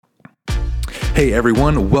Hey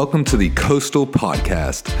everyone, welcome to the Coastal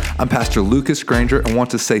Podcast. I'm Pastor Lucas Granger and want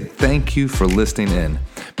to say thank you for listening in.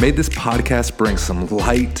 May this podcast bring some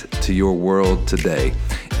light to your world today.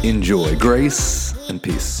 Enjoy. Grace and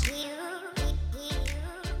peace.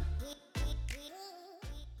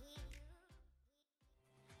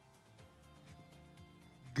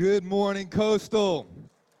 Good morning, Coastal.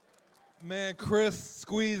 Man, Chris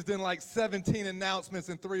squeezed in like 17 announcements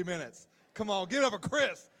in 3 minutes. Come on, give it up for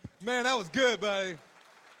Chris. Man, that was good, buddy.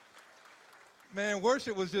 Man,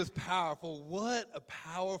 worship was just powerful. What a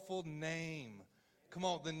powerful name. Come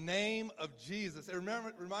on, the name of Jesus. It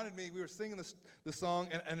reminded me, we were singing the song,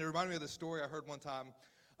 and it reminded me of the story I heard one time.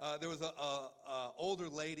 There was a older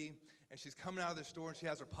lady, and she's coming out of the store, and she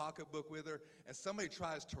has her pocketbook with her, and somebody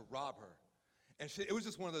tries to rob her. And it was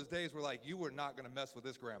just one of those days where, like, you were not going to mess with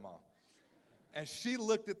this grandma. And she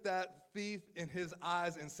looked at that thief in his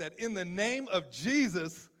eyes and said, "In the name of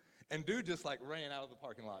Jesus," and dude just, like, ran out of the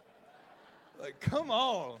parking lot. Like, come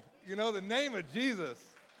on. You know, the name of Jesus.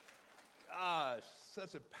 Gosh,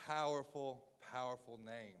 such a powerful, powerful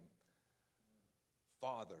name.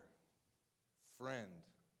 Father, friend,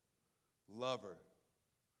 lover,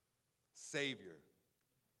 Savior,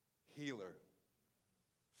 healer,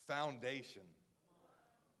 foundation.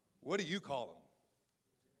 What do you call him?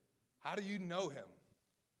 How do you know him?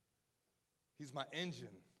 He's my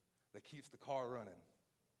engine that keeps the car running.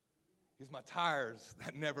 He's my tires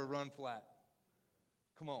that never run flat.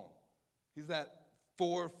 Come on. He's that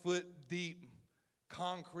 4-foot deep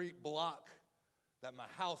concrete block that my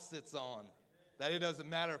house sits on, that it doesn't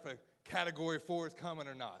matter if a category 4 is coming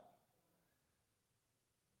or not.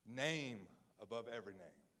 Name above every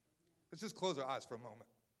name. Let's just close our eyes for a moment.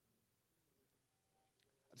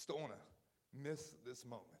 I just don't want to miss this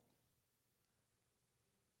moment.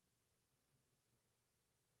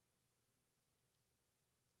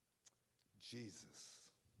 Jesus.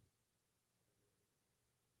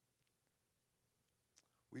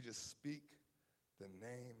 We just speak the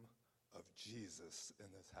name of Jesus in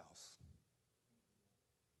this house.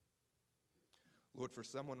 Lord, for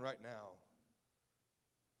someone right now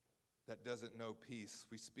that doesn't know peace,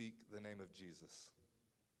 we speak the name of Jesus.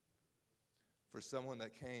 For someone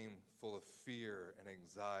that came full of fear and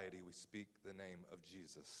anxiety, we speak the name of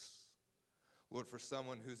Jesus. Lord, for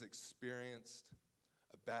someone who's experienced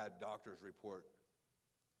a bad doctor's report,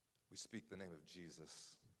 we speak the name of Jesus.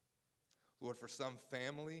 Lord, for some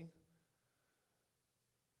family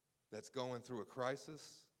that's going through a crisis,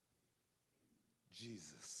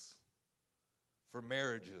 Jesus. For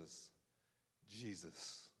marriages,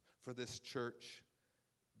 Jesus. For this church,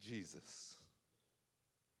 Jesus.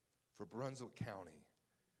 For Brunswick County,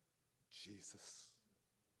 Jesus.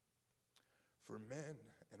 For men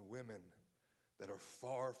and women that are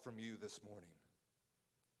far from you this morning,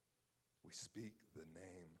 we speak the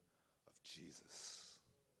name of Jesus.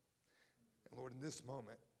 And Lord, in this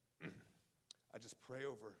moment, I just pray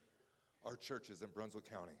over our churches in Brunswick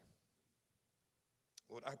County.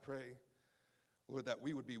 Lord, I pray, Lord, that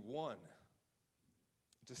we would be one,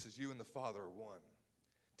 just as you and the Father are one.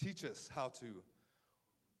 Teach us how to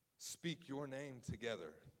speak your name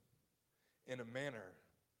together in a manner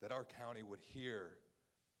that our county would hear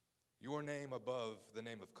your name above the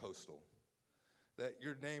name of Coastal. That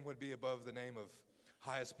your name would be above the name of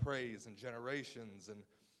Highest Praise and Generations and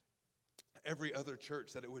every other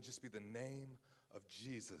church, that it would just be the name of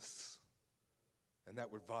Jesus, and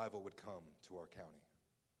that revival would come to our county.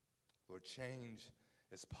 Lord, change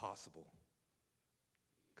is possible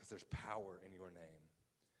because there's power in your name.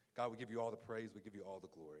 God, we give you all the praise, we give you all the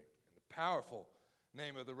glory. In the powerful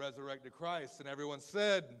name of the resurrected Christ, and everyone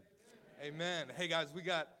said, Amen. Hey guys, we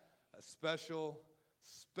got a special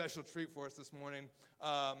treat for us this morning.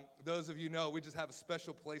 Those of you know, we just have a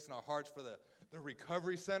special place in our hearts for the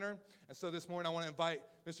Recovery Center. And so this morning I want to invite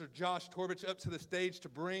Mr. Josh Torbich up to the stage to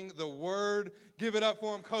bring the word. Give it up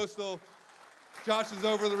for him, Coastal. Josh is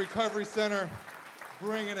over the Recovery Center,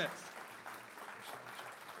 bringing it.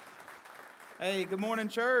 Hey, good morning,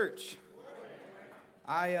 church.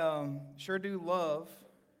 I sure do love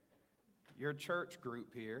your church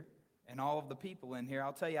group here and all of the people in here.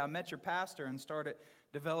 I'll tell you, I met your pastor and started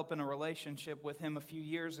developing a relationship with him a few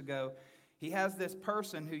years ago. He has this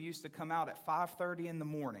person who used to come out at 5:30 in the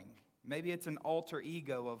morning. Maybe it's an alter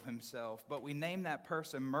ego of himself, but we named that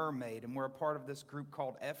person Mermaid, and we're a part of this group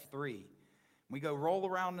called F3. We go roll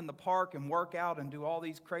around in the park and work out and do all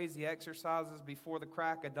these crazy exercises before the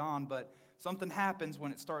crack of dawn, but something happens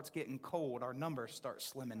when it starts getting cold. Our numbers start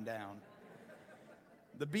slimming down.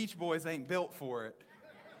 The Beach Boys ain't built for it.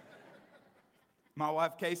 My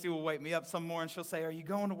wife Casey will wake me up some morning. She'll say, "Are you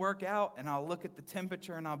going to work out?" And I'll look at the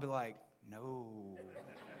temperature and I'll be like, No.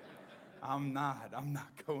 I'm not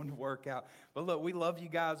going to work out. But look, we love you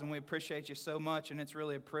guys and we appreciate you so much, and it's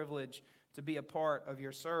really a privilege to be a part of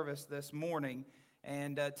your service this morning.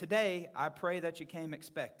 And today, I pray that you came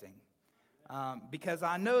expecting. Because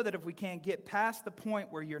I know that if we can't get past the point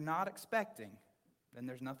where you're not expecting, then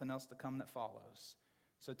there's nothing else to come that follows.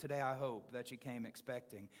 So today I hope that you came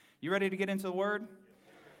expecting. You ready to get into the Word?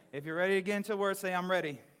 If you're ready to get into the Word, say, I'm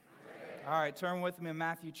ready. All right, turn with me in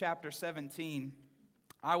Matthew chapter 17.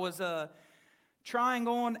 I was trying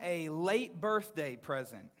on a late birthday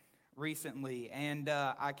present recently, and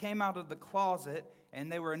I came out of the closet,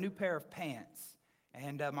 and they were a new pair of pants.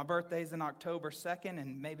 And my birthday's in October 2nd,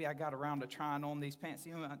 and maybe I got around to trying on these pants.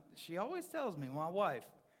 You know, she always tells me, my wife,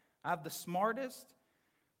 I have the smartest,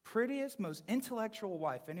 prettiest, most intellectual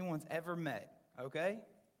wife anyone's ever met, okay?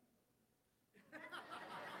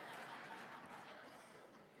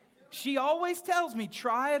 She always tells me,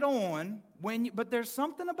 try it on, but there's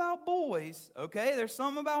something about boys, okay? There's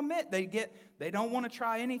something about men. They don't want to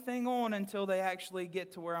try anything on until they actually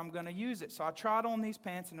get to where I'm going to use it. So I tried on these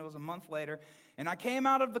pants, and it was a month later, and I came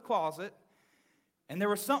out of the closet, and there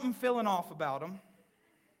was something feeling off about them.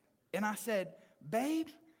 And I said, babe,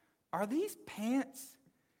 are these pants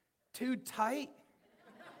too tight?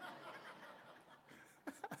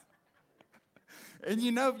 And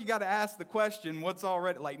you know, if you got to ask the question, what's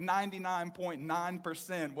already like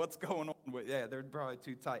 99.9%, what's going on with, yeah, they're probably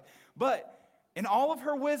too tight. But in all of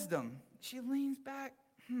her wisdom, she leans back,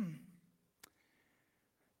 And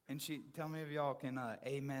tell me if y'all can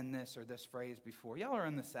amen this or this phrase before. Y'all are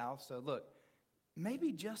in the South, so look,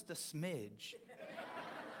 maybe just a smidge.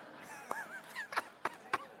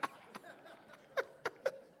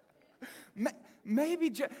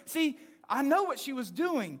 Maybe just, see, I know what she was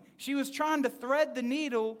doing. She was trying to thread the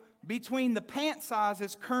needle between the pant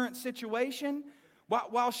size's current situation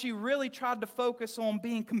while she really tried to focus on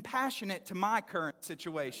being compassionate to my current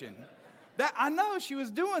situation. That I know she was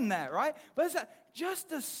doing that, right? But it's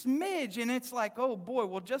just a smidge, and it's like, oh boy,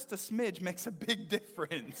 well, just a smidge makes a big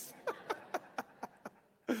difference.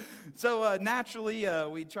 So naturally,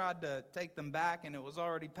 we tried to take them back, and it was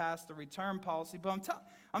already past the return policy. But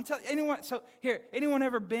I'm telling anyone. So here, anyone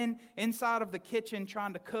ever been inside of the kitchen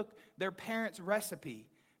trying to cook their parents' recipe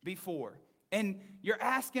before? And you're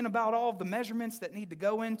asking about all of the measurements that need to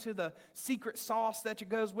go into the secret sauce that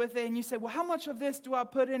goes with it, and you say, "Well, how much of this do I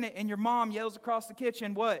put in it?" And your mom yells across the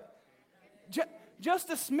kitchen, "What?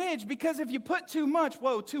 Just a smidge, because if you put too much,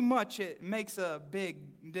 too much, it makes a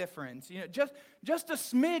big difference. You know, just a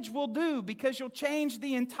smidge will do, because you'll change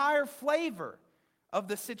the entire flavor of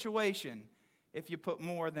the situation if you put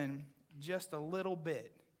more than just a little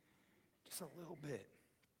bit. Just a little bit."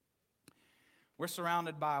 We're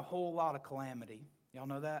surrounded by a whole lot of calamity. Y'all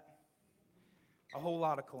know that? A whole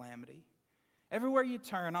lot of calamity. Everywhere you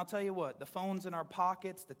turn, I'll tell you what, the phones in our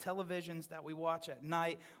pockets, the televisions that we watch at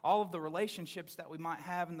night, all of the relationships that we might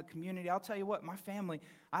have in the community. I'll tell you what, my family,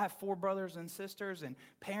 I have 4 brothers and sisters and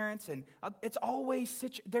parents, and there's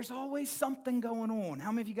always something going on.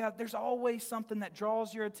 How many of you guys, there's always something that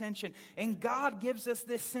draws your attention. And God gives us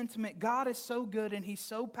this sentiment. God is so good and He's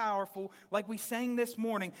so powerful, like we sang this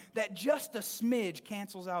morning, that just a smidge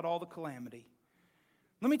cancels out all the calamity.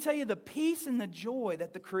 Let me tell you the peace and the joy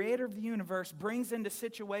that the Creator of the universe brings into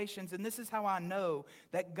situations, and this is how I know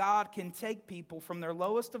that God can take people from their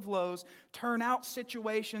lowest of lows, turn out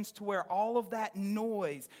situations to where all of that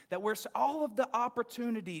noise, all of the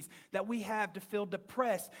opportunities that we have to feel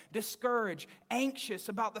depressed, discouraged, anxious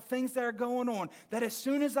about the things that are going on, that as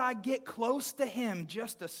soon as I get close to Him,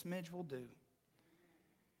 just a smidge will do.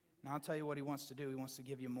 Now I'll tell you what He wants to do. He wants to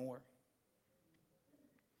give you more.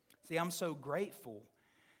 See, I'm so grateful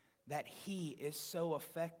that He is so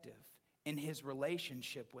effective in His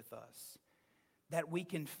relationship with us, that we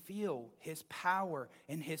can feel His power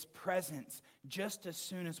and His presence just as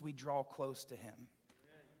soon as we draw close to Him.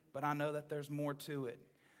 But I know that there's more to it.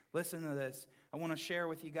 Listen to this. I want to share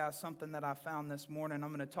with you guys something that I found this morning.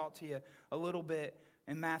 I'm going to talk to you a little bit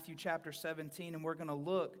in Matthew chapter 17, and we're going to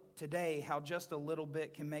look today how just a little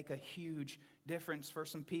bit can make a huge difference for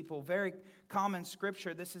some people. Very common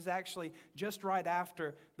scripture. This is actually just right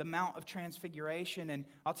after the Mount of Transfiguration, and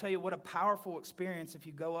I'll tell you what a powerful experience if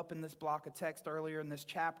you go up in this block of text earlier in this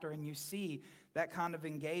chapter and you see that kind of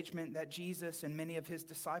engagement that Jesus and many of His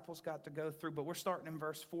disciples got to go through. But we're starting in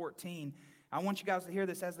verse 14. I want you guys to hear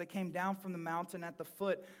this. As they came down from the mountain, at the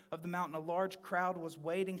foot of the mountain, a large crowd was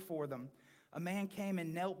waiting for them. a man came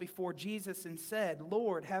and knelt before Jesus and said,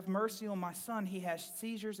 "Lord, have mercy on my son. He has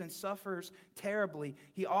seizures and suffers terribly.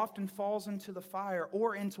 He often falls into the fire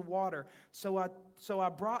or into water. So I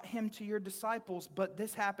brought him to your disciples, but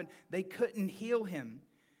this happened. They couldn't heal him."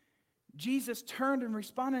 Jesus turned and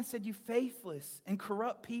responded and said, "You faithless and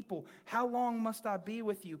corrupt people, how long must I be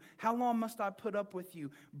with you? How long must I put up with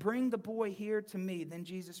you? Bring the boy here to me." Then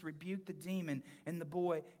Jesus rebuked the demon and the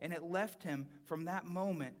boy, and it left him. From that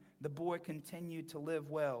moment, the boy continued to live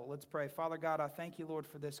well. Let's pray. Father God, I thank you, Lord,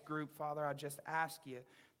 for this group. Father, I just ask you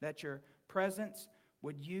that your presence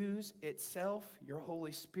would use itself, your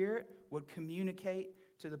Holy Spirit would communicate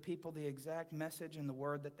to the people the exact message and the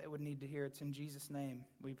word that they would need to hear. It's in Jesus' name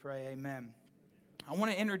we pray, amen. I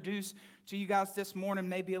want to introduce to you guys this morning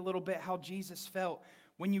maybe a little bit how Jesus felt.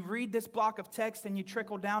 When you read this block of text and you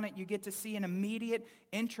trickle down it, you get to see an immediate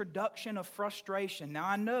introduction of frustration. Now,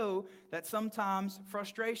 I know that sometimes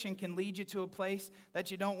frustration can lead you to a place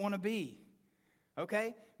that you don't want to be,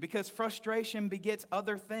 okay? Because frustration begets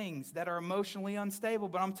other things that are emotionally unstable.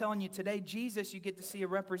 But I'm telling you, today, Jesus, you get to see a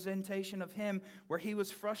representation of him where he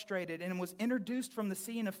was frustrated and was introduced from the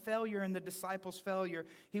scene of failure and the disciples' failure.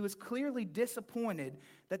 He was clearly disappointed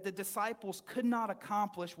that the disciples could not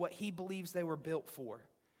accomplish what he believes they were built for.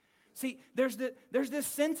 See, there's this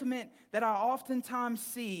sentiment that I oftentimes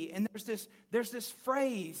see, and there's this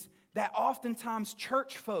phrase that oftentimes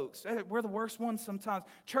church folks, we're the worst ones sometimes,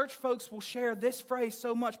 church folks will share this phrase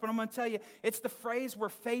so much, but I'm going to tell you, it's the phrase where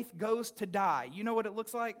faith goes to die. You know what it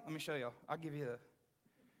looks like? Let me show you. I'll give you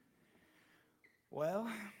well,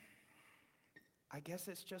 I guess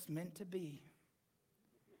it's just meant to be.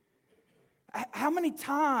 How many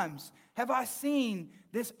times have I seen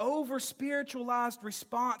this over-spiritualized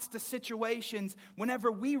response to situations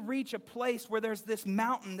whenever we reach a place where there's this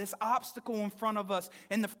mountain, this obstacle in front of us,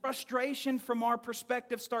 and the frustration from our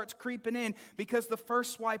perspective starts creeping in because the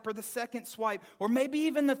first swipe or the second swipe or maybe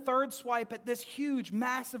even the third swipe at this huge,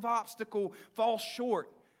 massive obstacle falls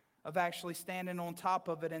short of actually standing on top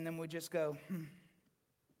of it, and then we just go,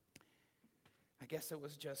 I guess it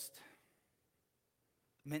was just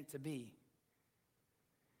meant to be.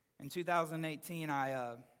 In 2018,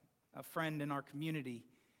 a friend in our community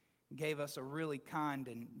gave us a really kind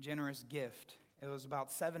and generous gift. It was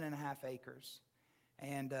about 7.5 acres.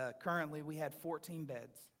 And currently, we had 14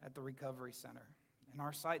 beds at the recovery center. And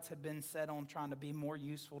our sights had been set on trying to be more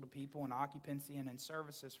useful to people in occupancy and in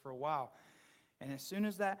services for a while. And as soon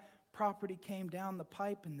as that property came down the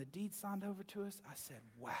pipe and the deed signed over to us, I said,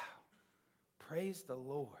 wow, praise the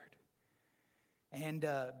Lord. And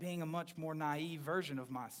being a much more naive version of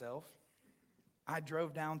myself, I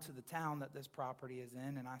drove down to the town that this property is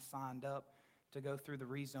in, and I signed up to go through the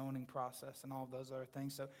rezoning process and all of those other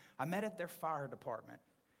things. So I met at their fire department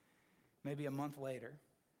maybe a month later.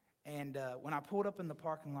 And when I pulled up in the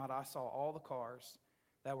parking lot, I saw all the cars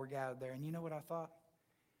that were gathered there. And you know what I thought?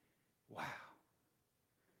 Wow,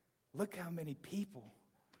 look how many people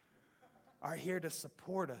are here to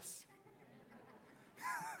support us.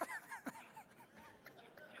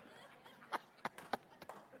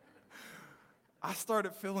 I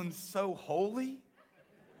started feeling so holy.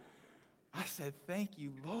 I said, thank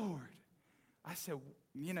you, Lord. I said,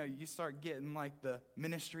 you know, you start getting like the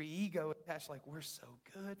ministry ego attached, like we're so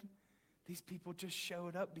good. These people just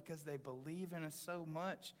showed up because they believe in us so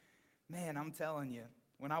much. Man, I'm telling you,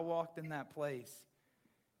 when I walked in that place,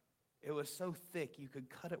 it was so thick you could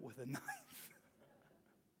cut it with a knife.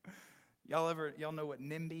 Y'all know what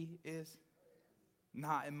NIMBY is?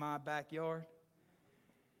 Not in my backyard.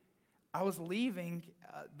 I was leaving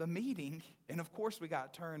the meeting, and of course we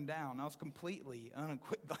got turned down. I was completely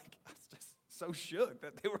unequipped. Like, I was just so shook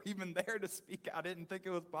that they were even there to speak. I didn't think it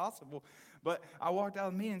was possible. But I walked out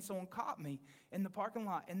of the meeting, and someone caught me in the parking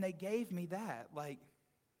lot, and they gave me that. Like,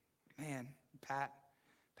 man,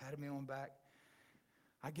 patted me on the back.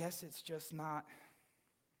 I guess it's just not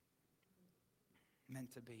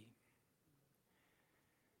meant to be.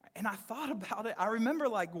 And I thought about it. I remember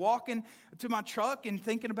like walking to my truck and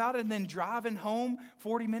thinking about it and then driving home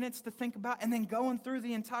 40 minutes to think about it and then going through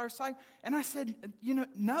the entire site. And I said, you know,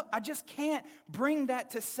 no, I just can't bring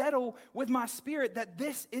that to settle with my spirit that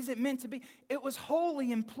this isn't meant to be. It was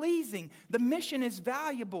holy and pleasing. The mission is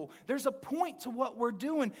valuable. There's a point to what we're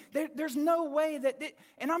doing. There's no way that,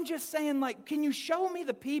 and I'm just saying like, can you show me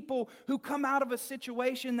the people who come out of a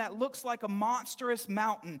situation that looks like a monstrous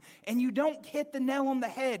mountain and you don't hit the nail on the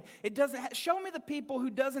head? It doesn't show me the people who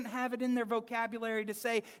doesn't have it in their vocabulary to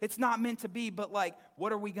say it's not meant to be, but like,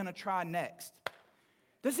 what are we going to try next?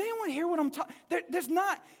 Does anyone hear what I'm talking? There's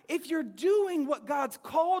not, if you're doing what God's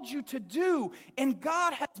called you to do, and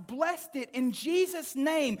God has blessed it in Jesus'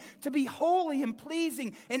 name to be holy and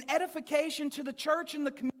pleasing and edification to the church and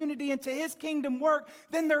the community and to His kingdom work,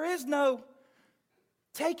 then there is no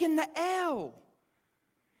taking the L.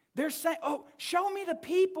 They're saying, oh, show me the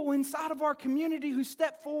people inside of our community who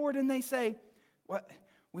step forward and they say, what?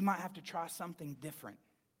 We might have to try something different,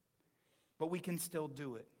 but we can still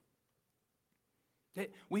do it.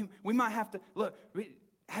 We might have to, look,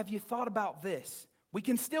 have you thought about this? We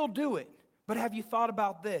can still do it, but have you thought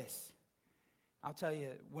about this? I'll tell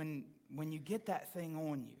you, when you get that thing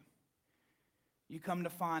on you, you come to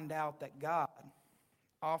find out that God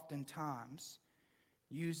oftentimes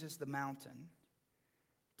uses the mountain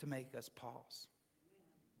to make us pause.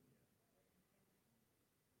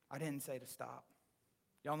 I didn't say to stop.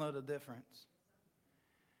 Y'all know the difference.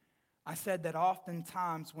 I said that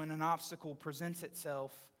oftentimes when an obstacle presents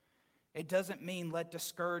itself, it doesn't mean let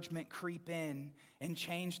discouragement creep in and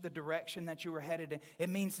change the direction that you were headed in. It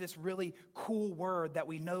means this really cool word that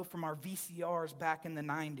we know from our VCRs back in the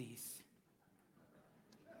 90s.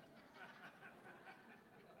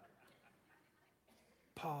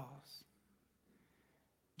 Pause.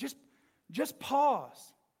 Just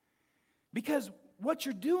pause. Because what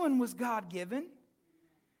you're doing was God-given.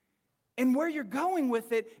 And where you're going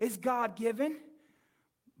with it is God-given,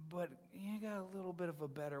 but you got a little bit of a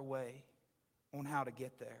better way on how to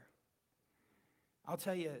get there. I'll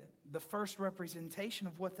tell you, the first representation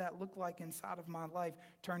of what that looked like inside of my life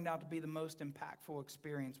turned out to be the most impactful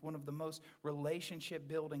experience, one of the most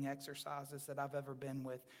relationship-building exercises that I've ever been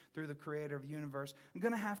with through the Creator of the universe. I'm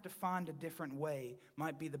going to have to find a different way,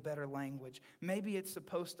 might be the better language. Maybe it's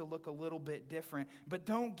supposed to look a little bit different, but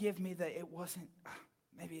don't give me that it wasn't...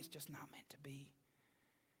 Maybe it's just not meant to be.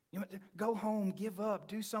 You know, go home, give up,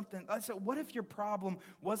 do something. I said, what if your problem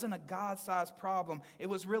wasn't a God-sized problem? It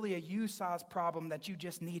was really a you-sized problem that you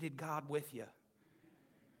just needed God with you.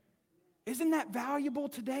 Isn't that valuable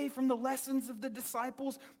today from the lessons of the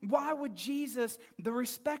disciples? Why would Jesus, the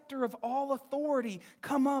respecter of all authority,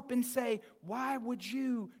 come up and say, why would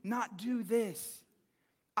you not do this?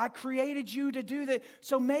 I created you to do that.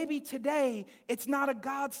 So maybe today it's not a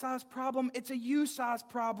God-sized problem, it's a you-sized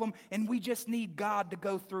problem, and we just need God to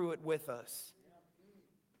go through it with us.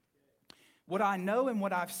 What I know and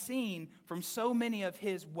what I've seen from so many of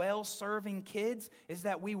His well-serving kids is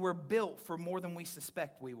that we were built for more than we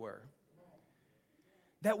suspect we were.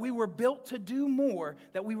 That we were built to do more,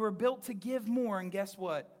 that we were built to give more. And guess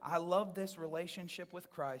what? I love this relationship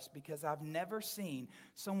with Christ because I've never seen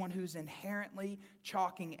someone who's inherently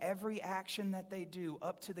chalking every action that they do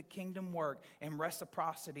up to the kingdom work, and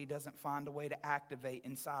reciprocity doesn't find a way to activate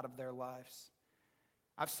inside of their lives.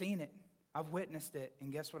 I've seen it. I've witnessed it.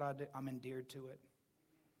 And guess what I do? I'm endeared to it.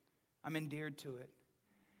 I'm endeared to it.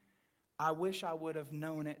 I wish I would have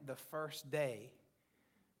known it the first day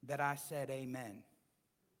that I said amen.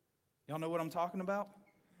 Y'all know what I'm talking about?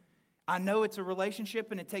 I know it's a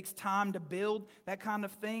relationship and it takes time to build that kind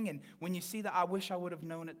of thing. And when you see that, I wish I would have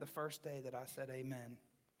known it the first day that I said amen.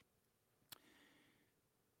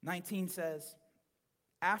 19 says,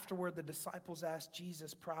 afterward the disciples asked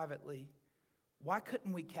Jesus privately, why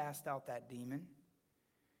couldn't we cast out that demon?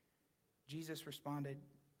 Jesus responded,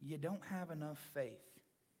 you don't have enough faith.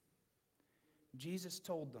 Jesus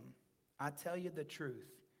told them, I tell you the truth.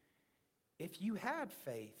 If you had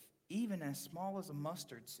faith, even as small as a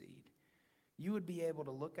mustard seed, you would be able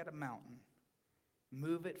to look at a mountain,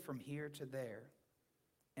 move it from here to there,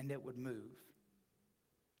 and it would move.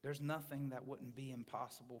 There's nothing that wouldn't be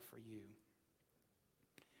impossible for you.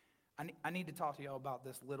 I need to talk to y'all about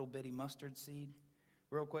this little bitty mustard seed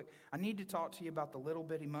real quick. I need to talk to you about the little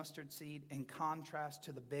bitty mustard seed in contrast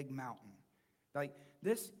to the big mountain. Like,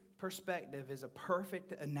 this perspective is a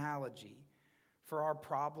perfect analogy for our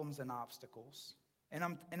problems and obstacles. And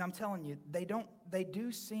I'm telling you, they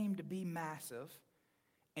do seem to be massive.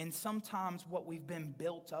 And sometimes what we've been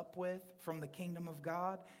built up with from the kingdom of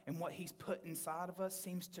God and what He's put inside of us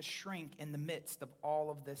seems to shrink in the midst of all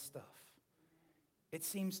of this stuff. It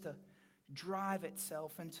seems to drive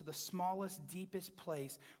itself into the smallest, deepest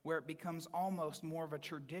place where it becomes almost more of a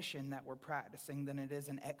tradition that we're practicing than it is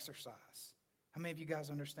an exercise. How many of you guys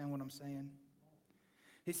understand what I'm saying?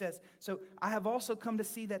 He says, so I have also come to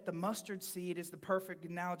see that the mustard seed is the perfect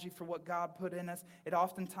analogy for what God put in us. It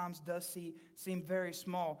oftentimes does seem very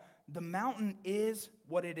small. The mountain is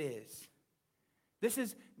what it is. This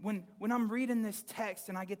is, when I'm reading this text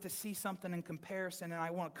and I get to see something in comparison and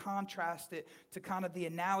I want to contrast it to kind of the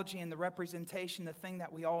analogy and the representation, the thing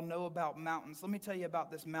that we all know about mountains. Let me tell you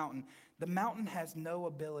about this mountain. The mountain has no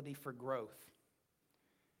ability for growth.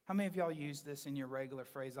 How many of y'all use this in your regular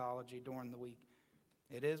phraseology during the week?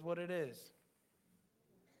 It is what it is.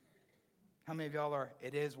 How many of y'all are,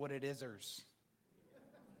 it is what it isers?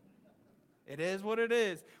 It is what it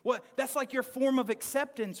is. What? That's like your form of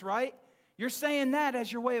acceptance, right? You're saying that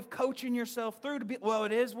as your way of coaching yourself through to be, well,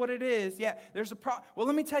 it is what it is. Yeah, there's a problem. Well,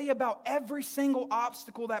 let me tell you about every single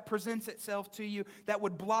obstacle that presents itself to you that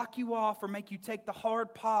would block you off or make you take the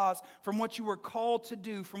hard pause from what you were called to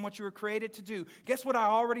do, from what you were created to do. Guess what I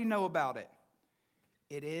already know about it?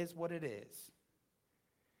 It is what it is.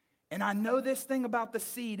 And I know this thing about the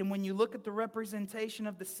seed, and when you look at the representation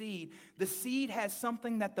of the seed has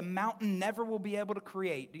something that the mountain never will be able to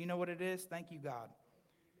create. Do you know what it is? Thank you, God.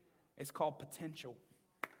 It's called potential.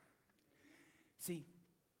 See,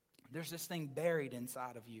 there's this thing buried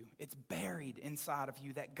inside of you. It's buried inside of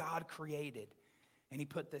you that God created. And He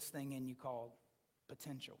put this thing in you called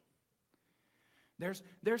potential.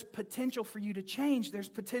 There's potential for you to change. There's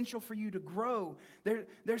potential for you to grow.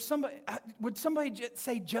 There's somebody, would somebody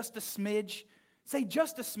say just a smidge? Say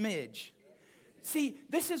just a smidge. See,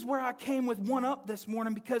 this is where I came with one up this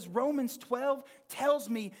morning, because Romans 12 tells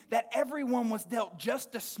me that everyone was dealt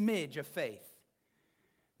just a smidge of faith.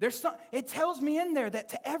 It tells me in there that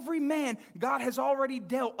to every man, God has already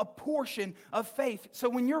dealt a portion of faith. So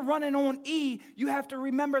when you're running on E, you have to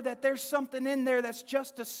remember that there's something in there that's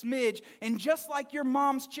just a smidge. And just like your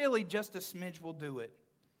mom's chili, just a smidge will do it.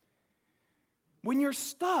 When you're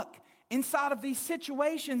stuck inside of these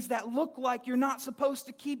situations that look like you're not supposed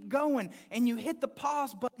to keep going, and you hit the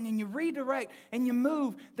pause button and you redirect and you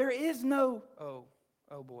move, there is no, oh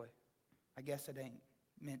boy, I guess it ain't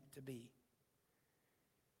meant to be.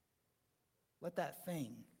 Let that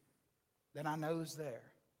thing that I know is there,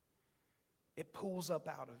 it pulls up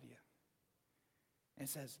out of you and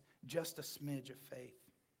says, just a smidge of faith.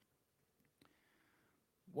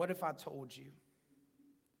 What if I told you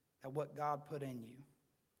that what God put in you,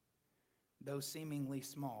 though seemingly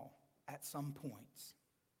small, at some points,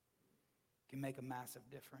 can make a massive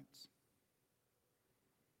difference?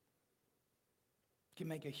 Can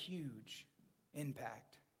make a huge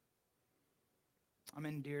impact. I'm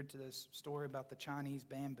endeared to this story about the Chinese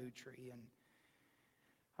bamboo tree, and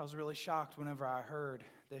I was really shocked whenever I heard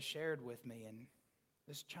this shared with me. And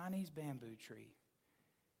this Chinese bamboo tree,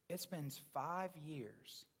 it spends 5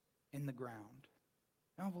 years in the ground.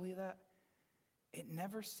 You don't believe that? It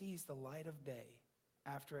never sees the light of day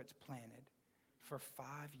after it's planted for 5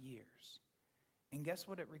 years. And guess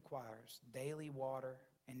what it requires? Daily water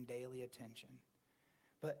and daily attention.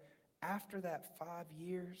 But after that 5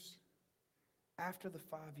 years, after the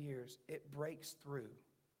 5 years, it breaks through.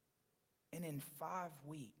 And in 5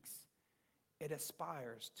 weeks, it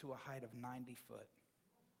aspires to a height of 90 foot.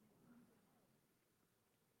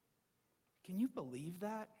 Can you believe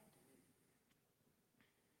that?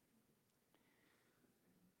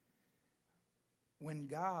 When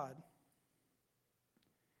God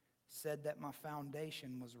said that my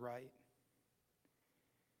foundation was right,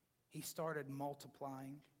 He started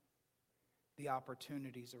multiplying the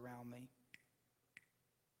opportunities around me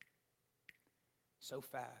so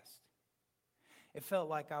fast. It felt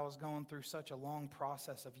like I was going through such a long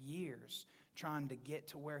process of years trying to get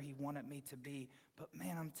to where He wanted me to be. But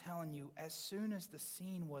man, I'm telling you, as soon as the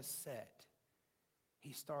scene was set,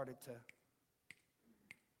 He started to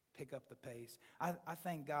pick up the pace. I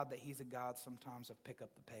thank God that He's a God sometimes of pick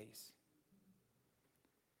up the pace.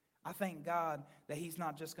 I thank God that He's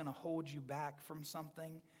not just going to hold you back from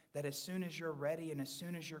something, that as soon as you're ready and as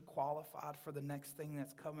soon as you're qualified for the next thing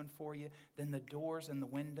that's coming for you, then the doors and the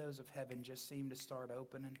windows of heaven just seem to start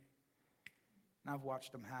opening. And I've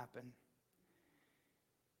watched them happen.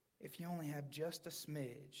 If you only have just a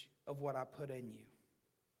smidge of what I put in you,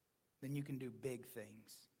 then you can do big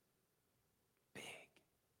things.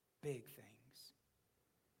 Big things.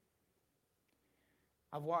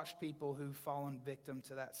 I've watched people who've fallen victim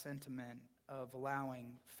to that sentiment of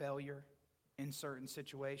allowing failure in certain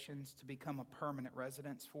situations to become a permanent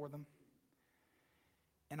residence for them.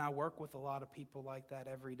 And I work with a lot of people like that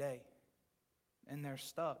every day. And they're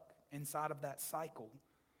stuck inside of that cycle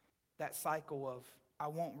of I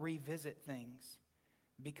won't revisit things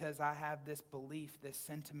because I have this belief, this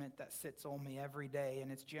sentiment that sits on me every day,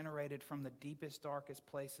 and it's generated from the deepest, darkest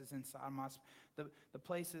places inside the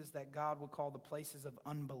places that God would call the places of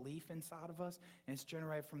unbelief inside of us, and it's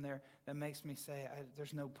generated from there that makes me say,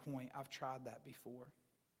 there's no point. I've tried that before.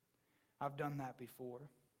 I've done that before.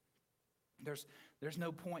 There's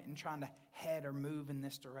no point in trying to head or move in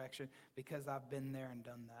this direction because I've been there and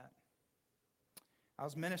done that. I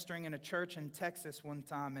was ministering in a church in Texas one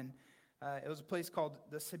time, and it was a place called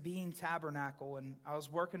the Sabine Tabernacle, and I was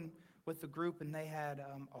working with with the group, and they had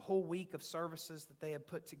a whole week of services that they had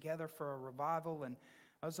put together for a revival, and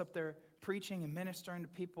I was up there preaching and ministering to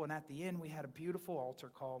people, and at the end we had a beautiful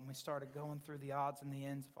altar call, and we started going through the odds and the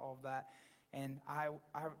ends of all of that. And I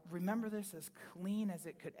remember this as clean as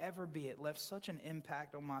it could ever be. It left such an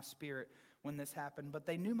impact on my spirit when this happened, but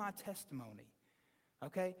they knew my testimony,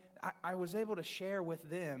 okay? I was able to share with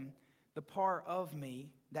them the part of me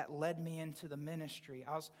that led me into the ministry.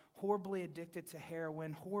 I was horribly addicted to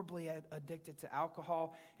heroin, horribly addicted to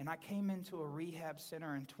alcohol, and I came into a rehab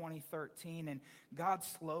center in 2013, and God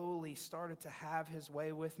slowly started to have his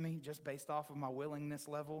way with me just based off of my willingness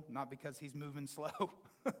level, not because he's moving slow.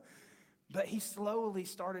 But he slowly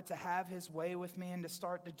started to have his way with me and to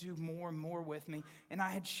start to do more and more with me. And I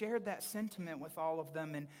had shared that sentiment with all of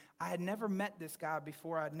them, and I had never met this guy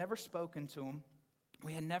before. I had never spoken to him.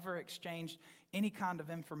 We had never exchanged any kind of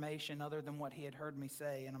information other than what he had heard me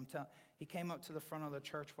say. And he came up to the front of the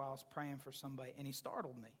church while I was praying for somebody, and he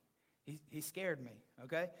startled me. He scared me,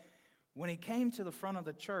 okay? When he came to the front of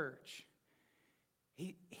the church,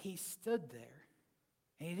 he stood there,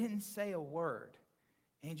 and he didn't say a word.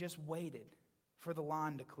 And he just waited for the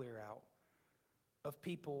line to clear out of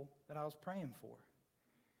people that I was praying for.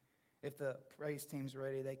 If the praise team's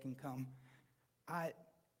ready, they can come. I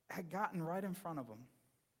had gotten right in front of him,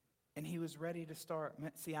 and he was ready to start.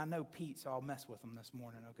 See, I know Pete, so I'll mess with him this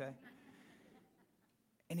morning, okay?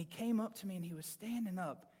 And he came up to me, and he was standing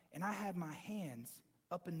up, and I had my hands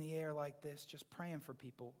up in the air like this, just praying for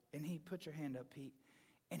people. And he put your hand up, Pete.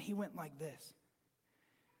 And he went like this.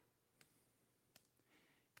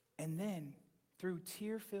 And then, through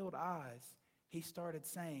tear-filled eyes, he started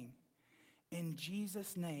saying, "In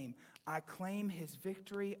Jesus' name, I claim his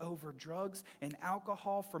victory over drugs and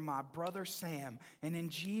alcohol for my brother Sam. And in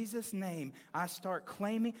Jesus' name,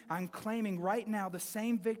 I'm claiming right now the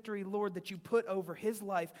same victory, Lord, that you put over his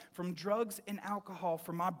life from drugs and alcohol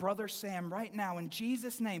for my brother Sam right now. In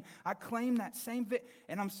Jesus' name, I claim that same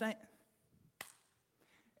And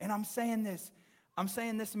I'm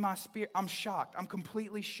saying this in my spirit. I'm shocked. I'm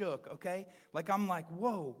completely shook, okay? I'm like,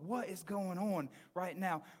 whoa, what is going on right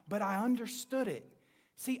now? But I understood it.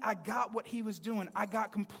 See, I got what he was doing. I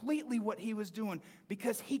got completely what he was doing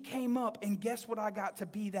because he came up, and guess what I got to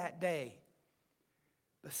be that day?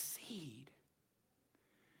 The seed.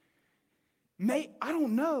 I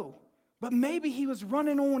don't know, but maybe he was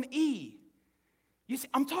running on E. You see,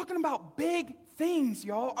 I'm talking about big things,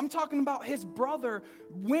 y'all. I'm talking about his brother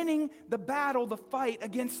winning the battle, the fight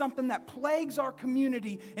against something that plagues our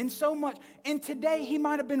community and so much. And today he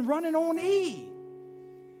might have been running on E.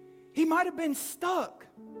 He might have been stuck.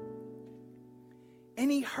 And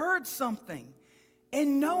he heard something.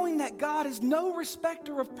 And knowing that God is no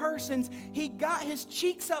respecter of persons, he got his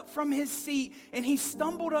cheeks up from his seat and he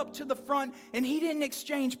stumbled up to the front, and he didn't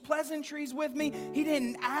exchange pleasantries with me. He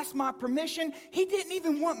didn't ask my permission. He didn't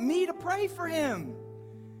even want me to pray for him.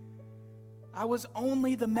 I was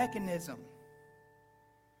only the mechanism.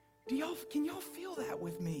 Can y'all feel that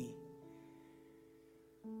with me?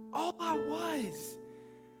 All I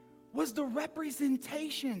was the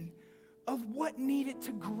representation of what needed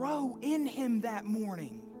to grow in him that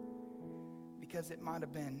morning, because it might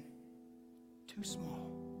have been too small.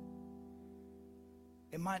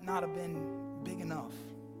 It might not have been big enough.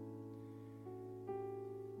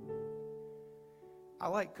 I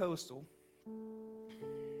like Coastal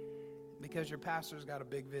because your pastor's got a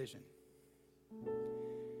big vision.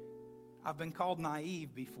 I've been called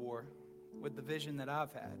naive before with the vision that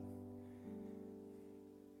I've had.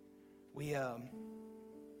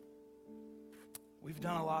 We've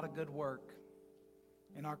done a lot of good work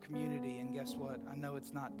in our community, and guess what? I know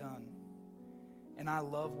it's not done. And I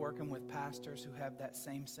love working with pastors who have that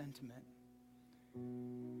same sentiment.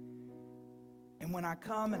 And when I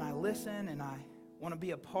come and I listen and I want to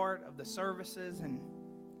be a part of the services, and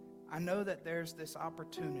I know that there's this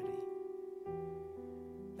opportunity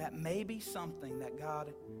that maybe something that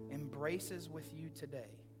God embraces with you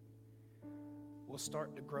today will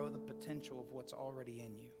start to grow the potential of what's already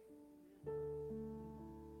in you.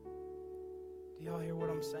 Do y'all hear what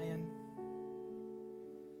I'm saying?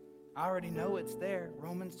 I already know it's there.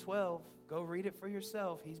 Romans 12. Go read it for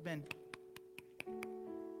yourself. He's been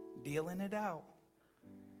dealing it out.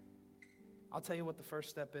 I'll tell you what the first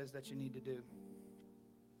step is that you need to do.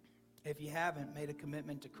 If you haven't made a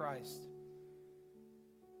commitment to Christ,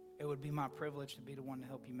 it would be my privilege to be the one to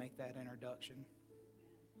help you make that introduction.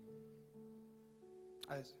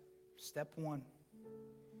 Step one.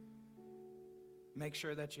 Make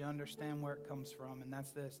sure that you understand where it comes from, and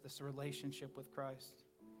that's this relationship with Christ.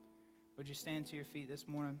 Would you stand to your feet this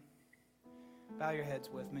morning? Bow your heads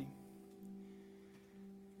with me.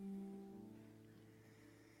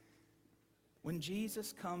 When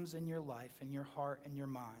Jesus comes in your life, in your heart, and your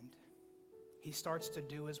mind, he starts to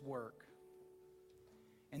do his work.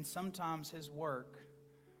 And sometimes his work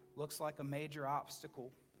looks like a major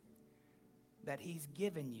obstacle that he's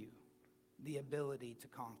given you the ability to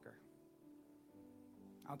conquer.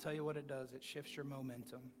 I'll tell you what it does. It shifts your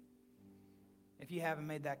momentum. If you haven't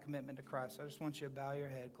made that commitment to Christ, I just want you to bow your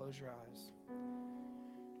head, close your eyes.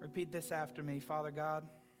 Repeat this after me. Father God,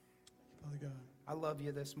 I love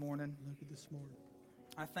you this morning.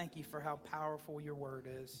 I thank you for how powerful your word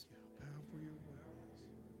is.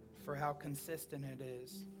 For how consistent it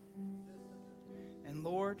is. And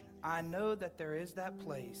Lord, I know that there is that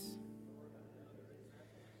place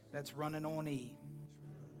that's running on E.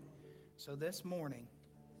 So this morning,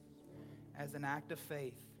 as an act of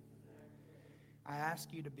faith, I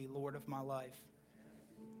ask you to be Lord of my life.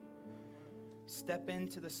 Step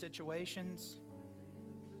into the situations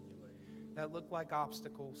that look like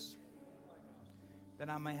obstacles, that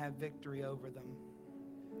I may have victory over them.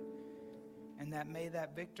 And that may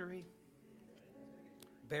that victory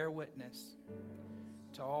bear witness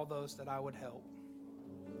to all those that I would help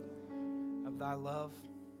of thy love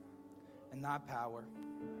and thy power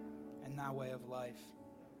and thy way of life.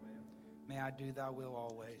 May I do thy will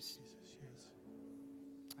always.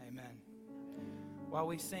 Amen. While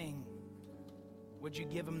we sing, would you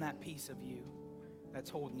give him that piece of you that's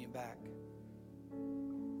holding you back?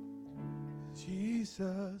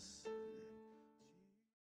 Jesus.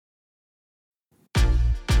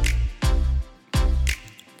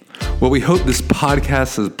 Well, we hope this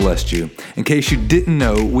podcast has blessed you. In case you didn't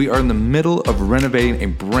know, we are in the middle of renovating a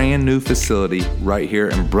brand new facility right here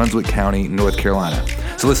in Brunswick County, North Carolina.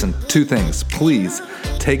 So listen, 2 things. Please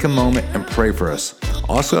take a moment and pray for us.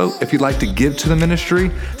 Also, if you'd like to give to the ministry,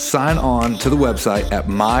 sign on to the website at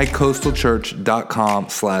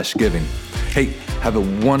mycoastalchurch.com/giving. Hey, have a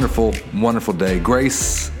wonderful, wonderful day.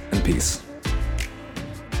 Grace and peace.